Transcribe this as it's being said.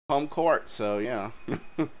home court, so yeah.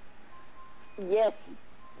 Yes.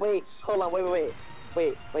 Wait, hold on, wait.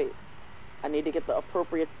 I need to get the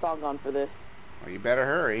appropriate song on for this. Well, you better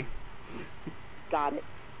hurry. Got it.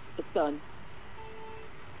 It's done.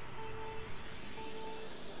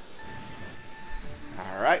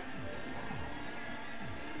 All right.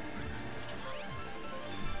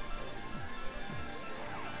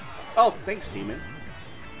 Oh, thanks, Demon.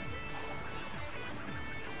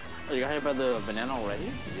 Oh, you got hit by the banana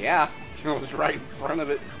already? Yeah, I was right in front of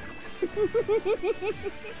it.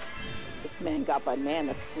 This man got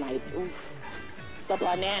banana sniped. Oof. The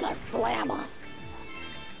banana slammer.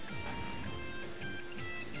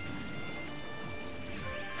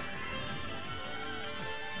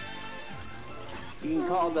 You can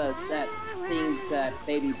call that theme set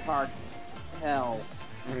Baby Park Hell.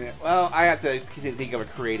 Yeah, well, I have to think of a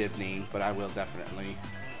creative name, but I will definitely.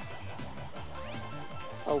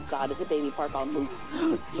 Oh god, is it Baby Park on loop?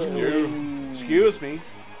 Excuse me.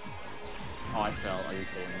 Oh, I fell. Are you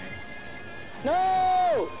kidding me?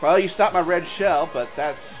 No! Well, you stopped my red shell, but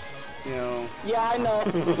that's, you know. Yeah, I know.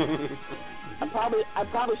 I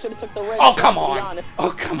probably should have took the red. Oh, come shell, to be on! honest.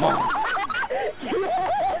 Oh, come on!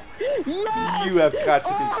 Yes! Yes! You have got to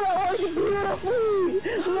be. Oh, that was beautifully!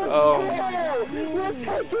 Oh. Let's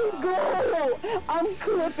fucking go! I'm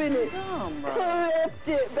clipping it! Clipped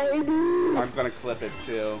it, baby! I'm gonna clip it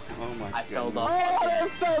too. Oh my god. I fell off. Oh, that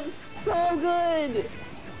felt so good!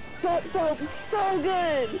 That felt so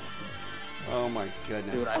good! Oh my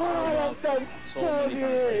goodness. Dude, I Oh, fell that off felt so so many times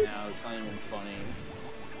good! right now. It's not even funny.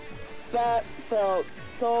 That felt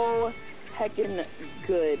so heckin'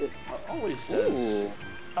 good. It always does. Ooh.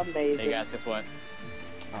 Amazing. Hey guys, guess what?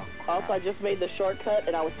 Oh, Also, I crap. just made the shortcut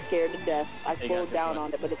and I was scared to death. I Hey, slowed guys, down what?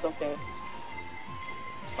 on it, but it's okay.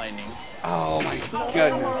 It's lightning. Oh my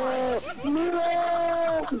goodness.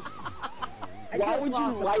 No! Why would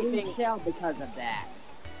you lightning? Shell because of that.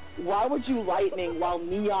 Why would you lightning while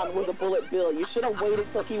Neon was a bullet bill? You should have waited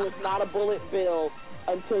till he was not a bullet bill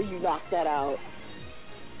until you knocked that out.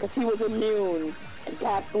 Because he was immune and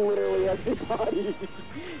passed literally everybody.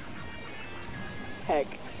 Heck.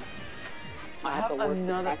 I have to work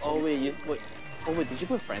another. this Oh wait, oh wait, did you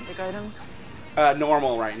put frantic items?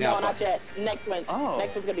 Normal right now. No, not yet. Next one. Oh.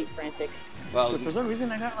 Next one's gonna be frantic. Well, For some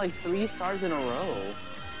reason, I got like 3 stars in a row.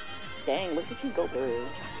 Dang, look at you go through.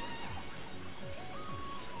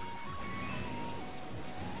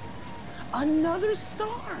 Another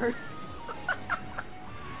star!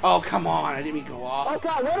 oh come on! I didn't mean to go Oh off.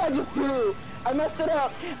 god, what did I just do? I messed it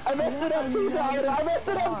up. I messed it up too, Paladin. I messed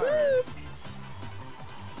it up too.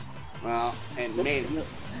 Well, and made.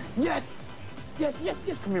 Yes! Yes, yes,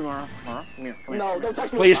 yes! Come here, Mara. Mara, come here, come here. No, don't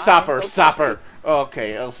touch me. Please stop her! Don't Stop touch her!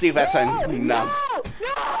 Okay, I'll see if that's me. enough.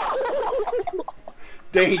 No!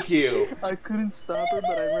 Thank you. I couldn't stop her,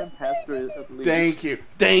 but I ran past her at least. Thank you.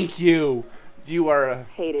 Thank you. You are a.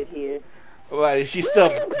 Hate it here. Well, she's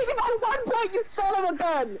still. You beat him on 1 point, you son of a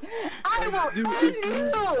gun! I will Dude, end as soon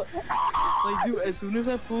you! Like, dude, as soon as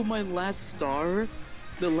I pulled my last star,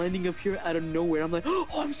 the lightning appeared out of nowhere. I'm like, oh,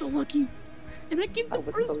 I'm so lucky! And I get the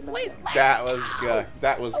was first so place! nice. That was good.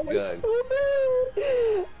 That was I was good. so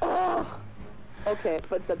mad. Oh. Okay,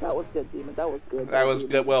 but that was good, Demon. That was good. That was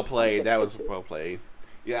good. Well played. That was well played.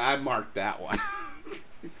 Yeah, I marked that one.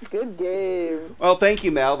 Good game. Well, thank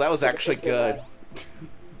you, Mel. That was actually good.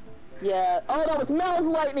 Yeah. Oh, that was Mel's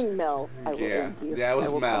lightning, Mel. I will Yeah, end you. that was I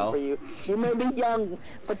will Mel. come for you. You may be young,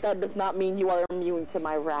 but that does not mean you are immune to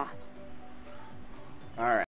my wrath. All right.